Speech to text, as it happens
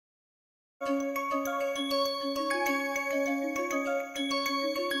Hello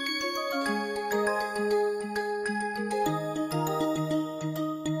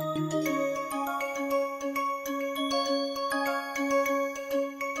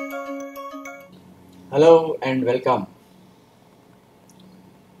and welcome.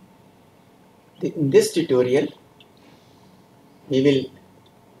 In this tutorial, we will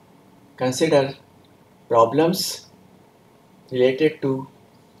consider problems related to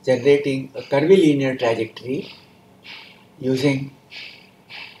generating a curvilinear trajectory using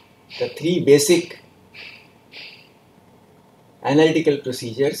the three basic analytical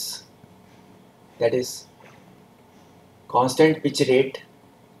procedures, that is constant pitch rate,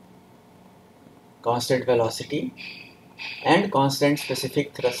 constant velocity, and constant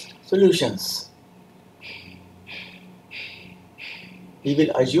specific thrust solutions. We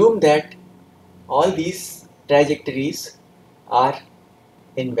will assume that all these trajectories are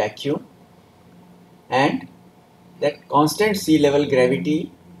in vacuum and that constant sea level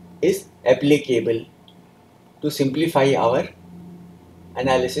gravity is applicable to simplify our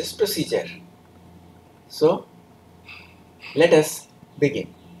analysis procedure. So let us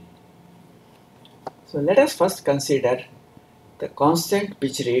begin. So let us first consider the constant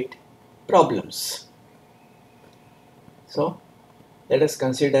pitch rate problems. So let us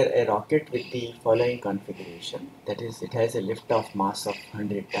consider a rocket with the following configuration, that is, it has a lift-off mass of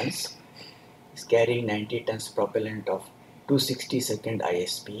 100 tons, is carrying 90 tons propellant of 260 second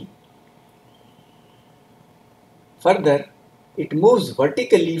ISP. Further, it moves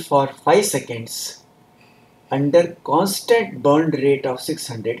vertically for 5 seconds under constant burn rate of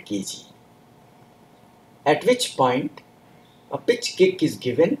 600 kg, at which point a pitch kick is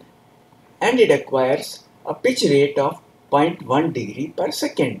given and it acquires a pitch rate of 0.1 degree per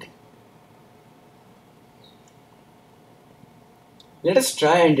second. Let us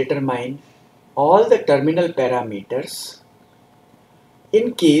try and determine all the terminal parameters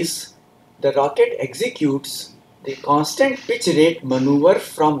in case the rocket executes the constant pitch rate maneuver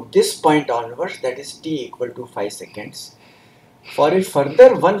from this point onwards, that is t equal to 5 seconds, for a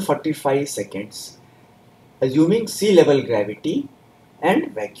further 145 seconds, assuming sea level gravity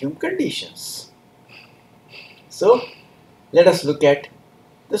and vacuum conditions. So let us look at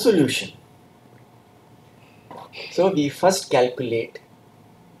the solution. So we first calculate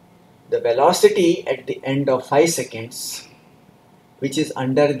the velocity at the end of 5 seconds, which is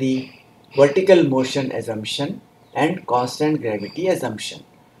under the vertical motion assumption and constant gravity assumption.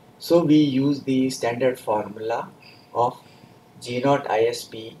 So we use the standard formula of G0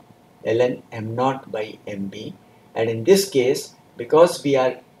 ISP ln m0 by mb, and in this case, because we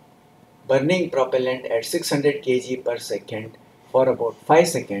are burning propellant at 600 kg per second for about 5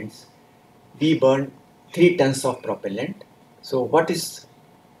 seconds, we burn 3 tons of propellant. So what is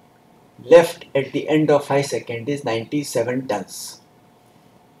left at the end of 5 seconds is 97 tons.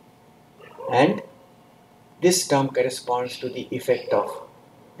 And this term corresponds to the effect of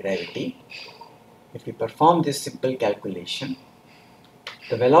gravity. If we perform this simple calculation,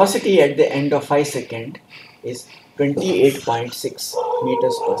 the velocity at the end of 5 seconds is 28.6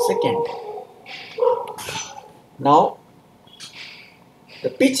 meters per second. Now, the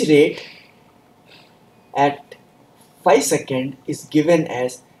pitch rate at 5 seconds is given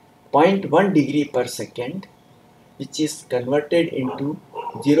as 0.1 degree per second, which is converted into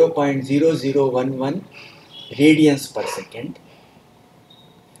 0.0011 radians per second.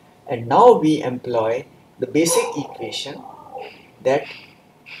 And now we employ the basic equation that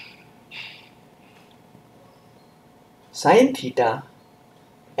sin theta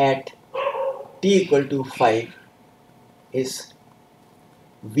at t equal to 5 is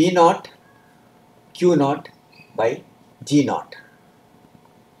V0 Q0 by G0.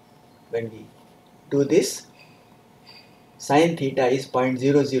 When we do this, sin theta is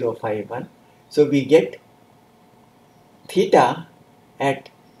 0.0051. So we get theta at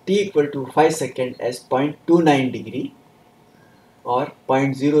t equal to 5 seconds as 0.29 degree or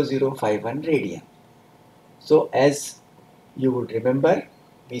 0.0051 radian. So as you would remember,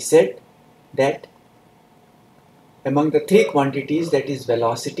 we said that among the three quantities, that is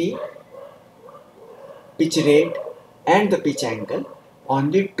velocity, pitch rate and the pitch angle,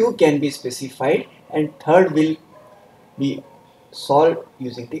 only two can be specified and third will be solved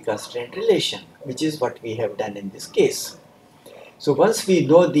using the constraint relation, which is what we have done in this case. So once we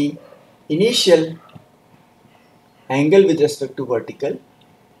know the initial angle with respect to vertical,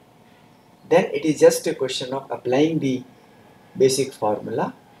 then it is just a question of applying the basic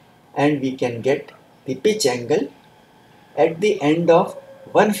formula and we can get the pitch angle at the end of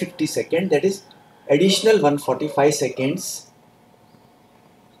 150 seconds, that is additional 145 seconds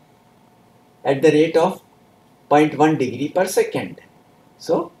at the rate of 0.1 degree per second.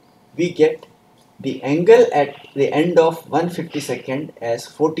 So we get the angle at the end of 150 second as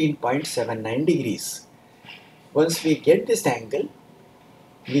 14.79 degrees. Once we get this angle,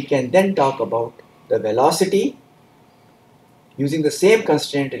 we can then talk about the velocity using the same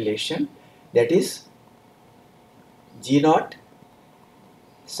constraint relation, that is g0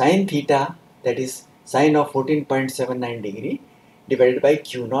 sine theta, that is sine of 14.79 degree, divided by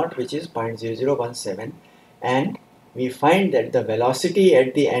q0, which is 0.0017, and we find that the velocity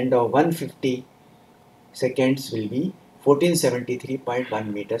at the end of 150 seconds will be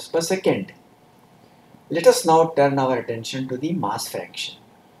 1473.1 meters per second. Let us now turn our attention to the mass fraction.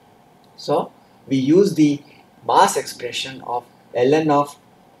 So we use the mass expression of ln of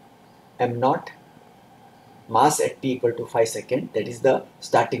m0, mass at t equal to 5 seconds, that is the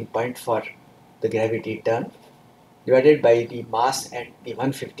starting point for the gravity term, divided by the mass at the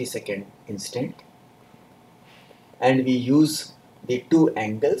 150 second instant, and we use the two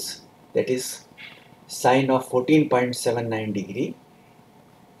angles, that is sine of 14.79 degree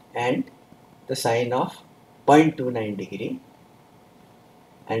and the sine of 0.29 degree,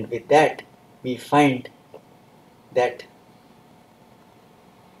 and with that we find that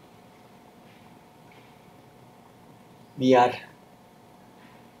we are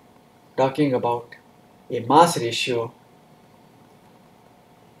talking about a mass ratio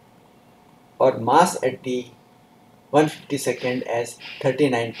or mass at the 150 second as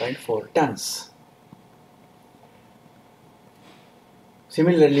 39.4 tons.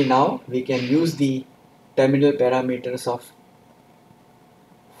 Similarly, now we can use the terminal parameters of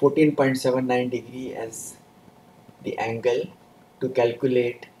 14.79 degree as the angle to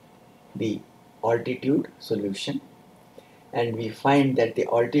calculate the altitude solution, and we find that the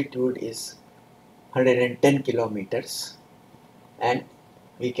altitude is 110 kilometers, and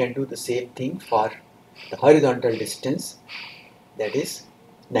we can do the same thing for the horizontal distance, that is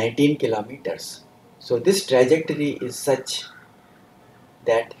 19 kilometers. So this trajectory is such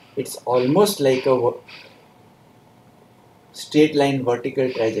that it's almost like a straight line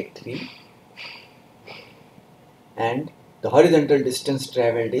vertical trajectory, and the horizontal distance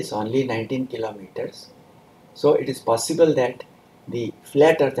traveled is only 19 kilometers. So it is possible that the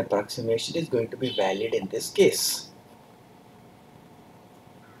flat earth approximation is going to be valid in this case.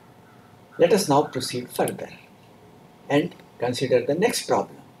 Let us now proceed further and consider the next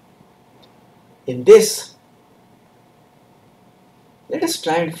problem. In this, let us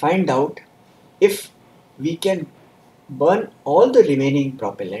try and find out if we can burn all the remaining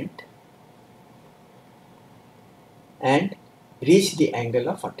propellant and reach the angle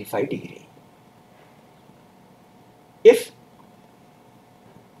of 45 degree. If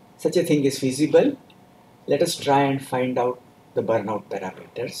such a thing is feasible, let us try and find out the burnout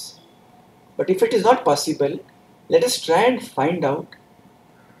parameters. But if it is not possible, let us try and find out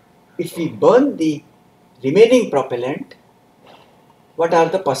if we burn the remaining propellant, what are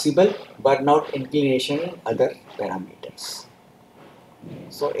the possible burnout inclination and other parameters.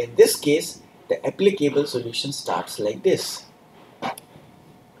 So in this case, the applicable solution starts like this.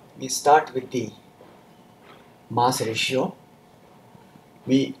 We start with the mass ratio.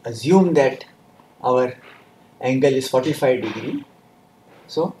 We assume that our angle is 45 degree.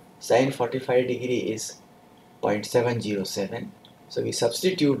 So sine 45 degree is 0.707. So we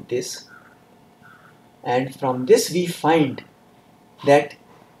substitute this, and from this we find that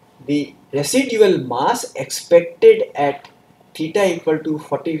the residual mass expected at theta equal to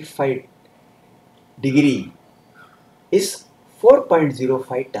 45 degree is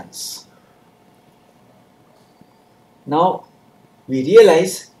 4.05 tons. Now we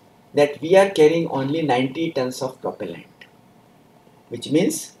realize that we are carrying only 90 tons of propellant, which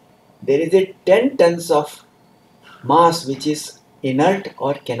means there is a 10 tons of mass which is inert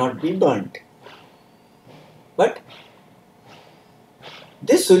or cannot be burnt. But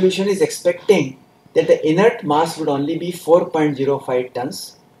this solution is expecting that the inert mass would only be 4.05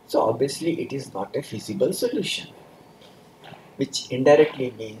 tons. So obviously it is not a feasible solution, which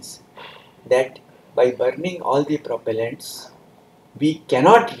indirectly means that by burning all the propellants, we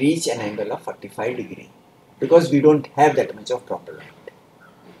cannot reach an angle of 45 degree because we don't have that much of propellant.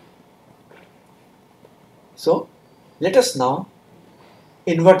 So let us now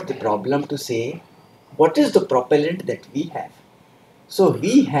invert the problem to say what is the propellant that we have. So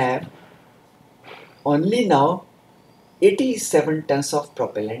we have only now 87 tons of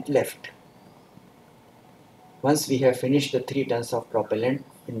propellant left, once we have finished the 3 tons of propellant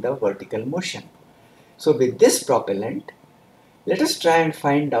in the vertical motion. So with this propellant, let us try and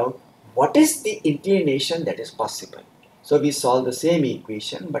find out what is the inclination that is possible. So we solve the same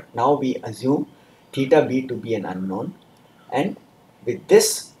equation, but now we assume theta b to be an unknown, and with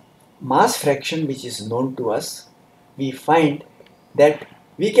this mass fraction which is known to us, we find that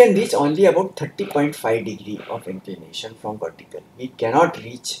we can reach only about 30.5 degree of inclination from vertical. We cannot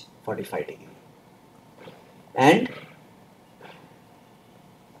reach 45 degree. And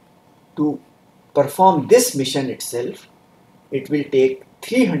to perform this mission itself, it will take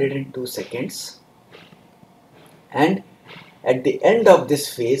 302 seconds, and at the end of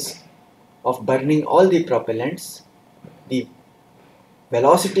this phase of burning all the propellants, the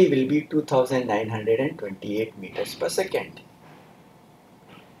velocity will be 2928 meters per second.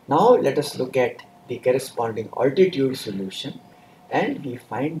 Now let us look at the corresponding altitude solution, and we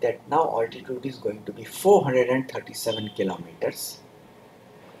find that now altitude is going to be 437 kilometers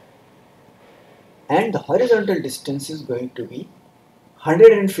and the horizontal distance is going to be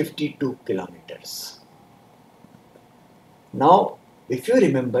 152 kilometers. Now if you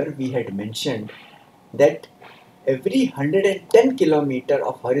remember, we had mentioned that every 110 kilometer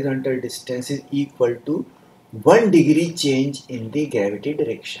of horizontal distance is equal to 1 degree change in the gravity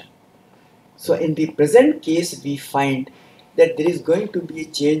direction. So in the present case, we find that there is going to be a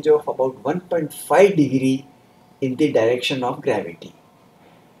change of about 1.5 degree in the direction of gravity.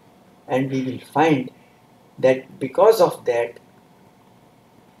 And we will find that because of that,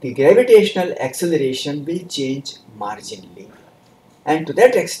 the gravitational acceleration will change marginally. And to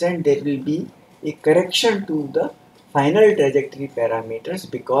that extent, there will be a correction to the final trajectory parameters,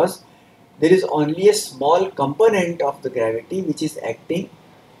 because there is only a small component of the gravity which is acting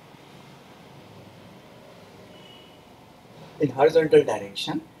in horizontal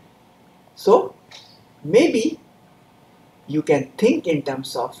direction. So maybe you can think in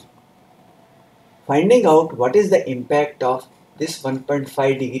terms of finding out what is the impact of this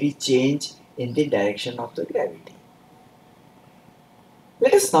 1.5 degree change in the direction of the gravity.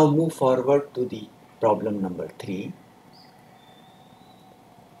 Let us now move forward to the problem number 3,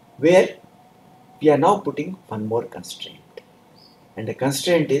 where we are now putting one more constraint, and the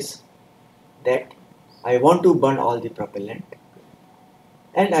constraint is that I want to burn all the propellant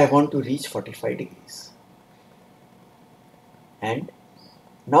and I want to reach 45 degrees. And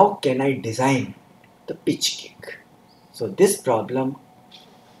now can I design the pitch kick? So this problem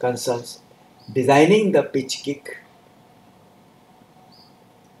concerns designing the pitch kick,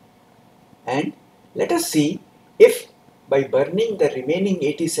 and let us see if by burning the remaining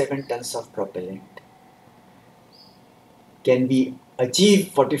 87 tons of propellant can we achieve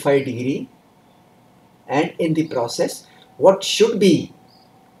 45 degree, and in the process what should be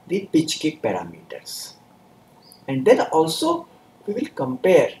the pitch kick parameters. And then also we will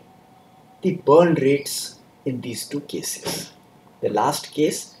compare the burn rates in these two cases. The last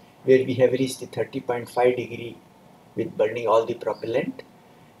case where we have reached the 30.5 degree with burning all the propellant,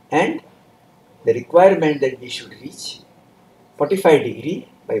 and the requirement that we should reach 45 degree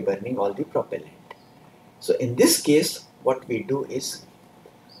by burning all the propellant. So in this case, what we do is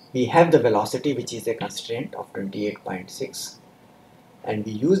we have the velocity which is a constraint of 28.6, and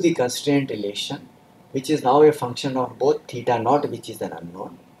we use the constraint relation which is now a function of both theta naught, which is an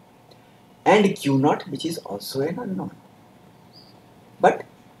unknown, and q naught, which is also an unknown. But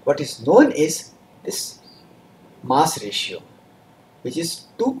what is known is this mass ratio, which is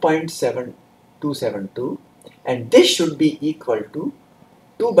 2.7272, and this should be equal to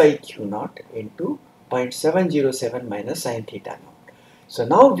 2 by q naught into 0.707 minus sine theta naught. So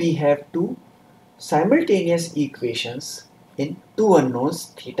now we have two simultaneous equations in two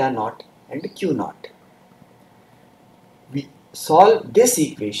unknowns, theta naught and q naught. We solve this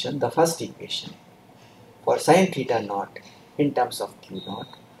equation, the first equation, for sine theta naught in terms of q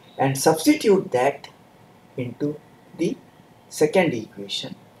naught, and substitute that into the second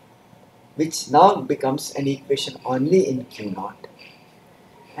equation, which now becomes an equation only in q naught.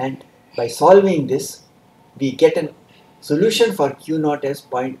 And by solving this, we get a solution for q naught as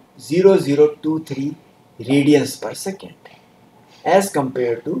 0.0023 radians per second, as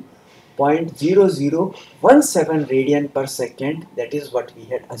compared to 0.0017 radian per second, that is what we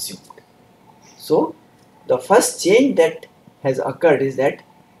had assumed. So the first change that has occurred is that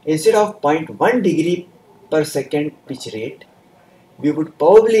instead of 0.1 degree per second pitch rate, we would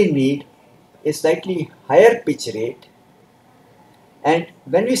probably need a slightly higher pitch rate, and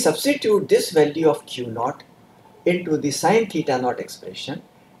when we substitute this value of q naught into the sine theta naught expression,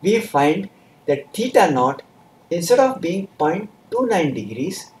 we find that theta naught, instead of being 0.29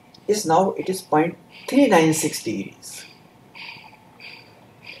 degrees, is now it is 0.396 degrees.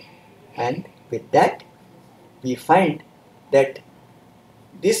 And with that, we find that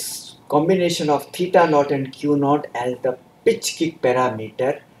this combination of theta naught and q naught as the pitch kick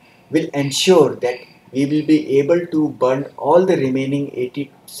parameter will ensure that we will be able to burn all the remaining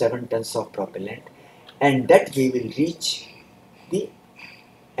 87 tons of propellant, and that we will reach the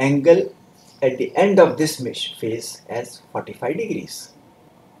angle at the end of this phase as 45 degrees.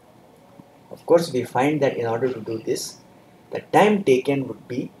 Of course, we find that in order to do this, the time taken would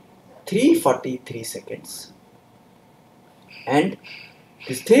be 343 seconds, and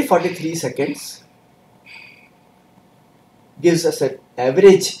this 343 seconds gives us an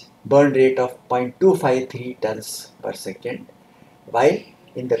average burn rate of 0.253 tons per second, while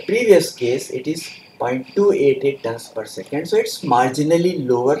in the previous case it is 0.288 tons per second. So it's marginally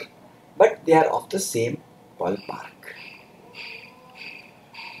lower, but they are of the same ballpark.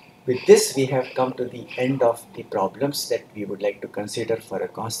 With this, we have come to the end of the problems that we would like to consider for a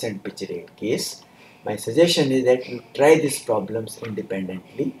constant pitch rate case. My suggestion is that you try these problems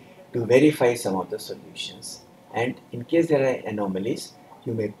independently to verify some of the solutions, and in case there are anomalies,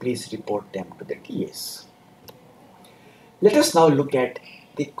 you may please report them to the TAs. Let us now look at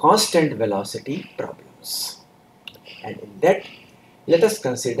the constant velocity problems, and in that, let us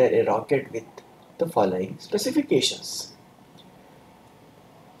consider a rocket with the following specifications.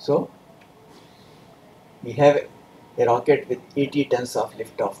 So, we have a rocket with 80 tons of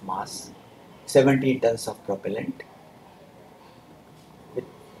liftoff mass, 17 tons of propellant, with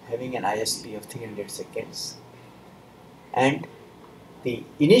having an ISP of 300 seconds, and the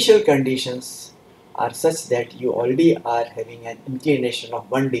initial conditions are such that you already are having an inclination of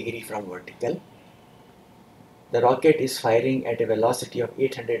 1 degree from vertical. The rocket is firing at a velocity of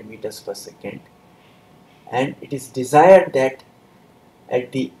 800 meters per second, and it is desired that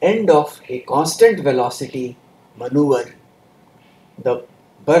at the end of a constant velocity maneuver, the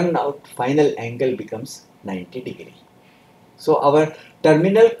burnout final angle becomes 90 degree. So our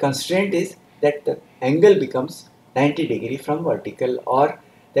terminal constraint is that the angle becomes 90 degree from vertical, or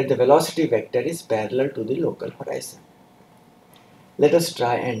that the velocity vector is parallel to the local horizon. Let us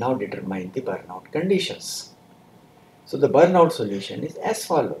try and now determine the burnout conditions. So the burnout solution is as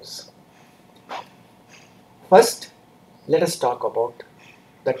follows. First, let us talk about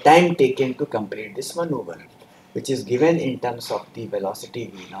the time taken to complete this maneuver, which is given in terms of the velocity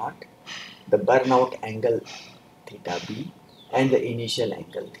v0, the burnout angle theta b, and the initial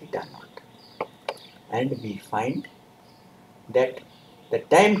angle theta naught. And we find that the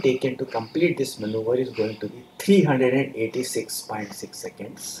time taken to complete this maneuver is going to be 386.6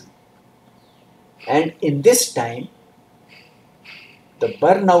 seconds. And in this time, the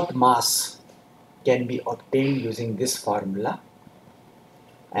burnout mass can be obtained using this formula,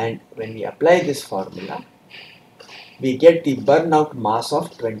 and when we apply this formula, we get the burnout mass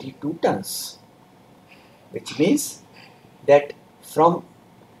of 22 tons, which means that from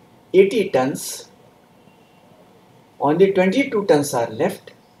 80 tons, only 22 tons are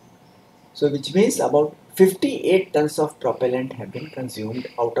left, so which means about 58 tons of propellant have been consumed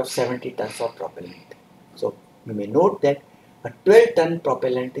out of 70 tons of propellant. So you may note that a 12-ton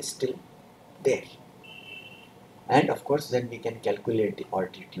propellant is still there. And of course, then we can calculate the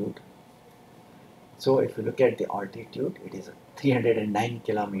altitude. So if you look at the altitude, it is 309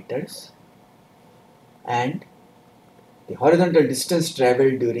 kilometers, and the horizontal distance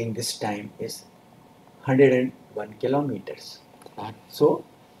traveled during this time is 101 kilometers. So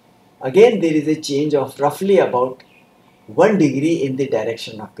again, there is a change of roughly about 1 degree in the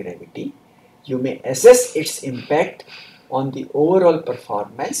direction of gravity. You may assess its impact on the overall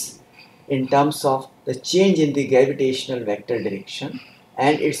performance in terms of the change in the gravitational vector direction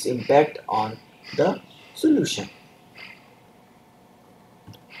and its impact on the solution.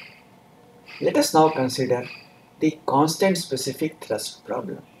 Let us now consider the constant specific thrust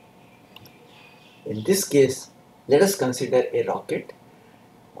problem. In this case, let us consider a rocket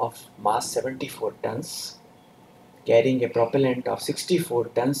of mass 74 tons carrying a propellant of 64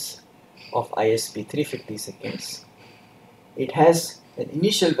 tons of ISP 350 seconds. It has an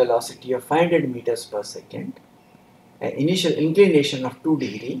initial velocity of 500 meters per second, an initial inclination of 2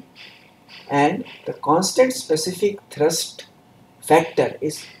 degree, and the constant specific thrust factor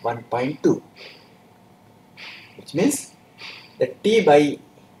is 1.2, which means the T by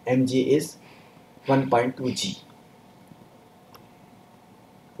mg is 1.2 g.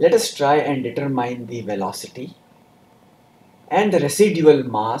 Let us try and determine the velocity and the residual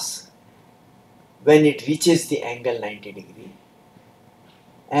mass when it reaches the angle 90 degree,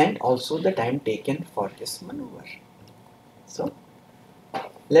 and also the time taken for this maneuver. So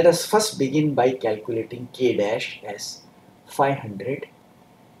let us first begin by calculating k dash as 500,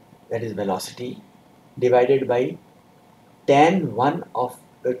 that is velocity, divided by tan 1 of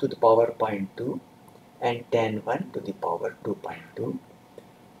to the power 0.2 and tan 1 to the power 2.2.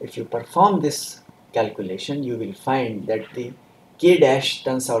 If you perform this calculation, you will find that the k dash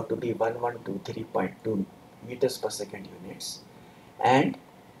turns out to be 1123.2 meters per second units, and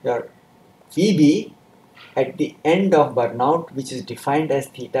your Vb at the end of burnout, which is defined as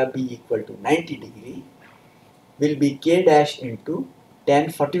theta b equal to 90 degree, will be k dash into tan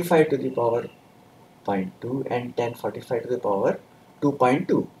 45 to the power 0.2 and tan 45 to the power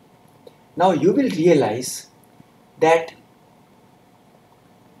 2.2. Now you will realize that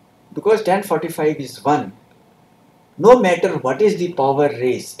because tan 45 is 1, no matter what is the power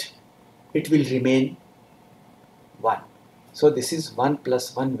raised, it will remain 1. So this is 1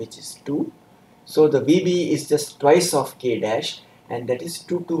 plus 1, which is 2. So the Vb is just twice of k dash, and that is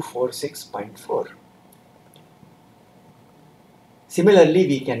 2246.4. Similarly,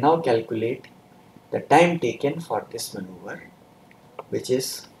 we can now calculate the time taken for this maneuver, which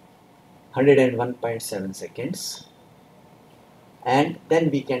is 101.7 seconds. And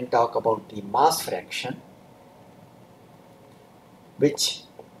then we can talk about the mass fraction, which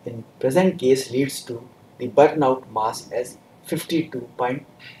in present case leads to the burnout mass as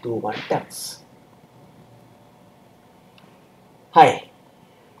 52.21 tons. Hi.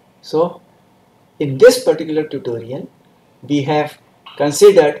 So in this particular tutorial, we have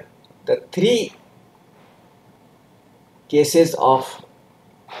considered the 3 cases of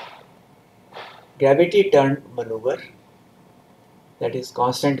gravity turned maneuver, that is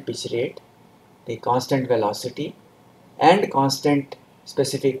constant pitch rate, the constant velocity, and constant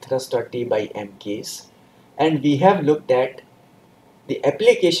specific thrust or T by M case. And we have looked at the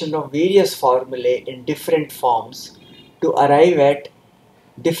application of various formulae in different forms to arrive at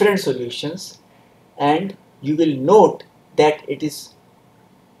different solutions, and you will note that it is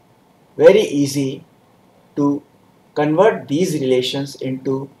very easy to convert these relations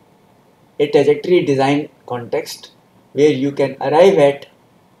into a trajectory design context where you can arrive at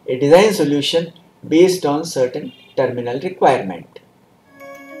a design solution based on certain terminal requirement.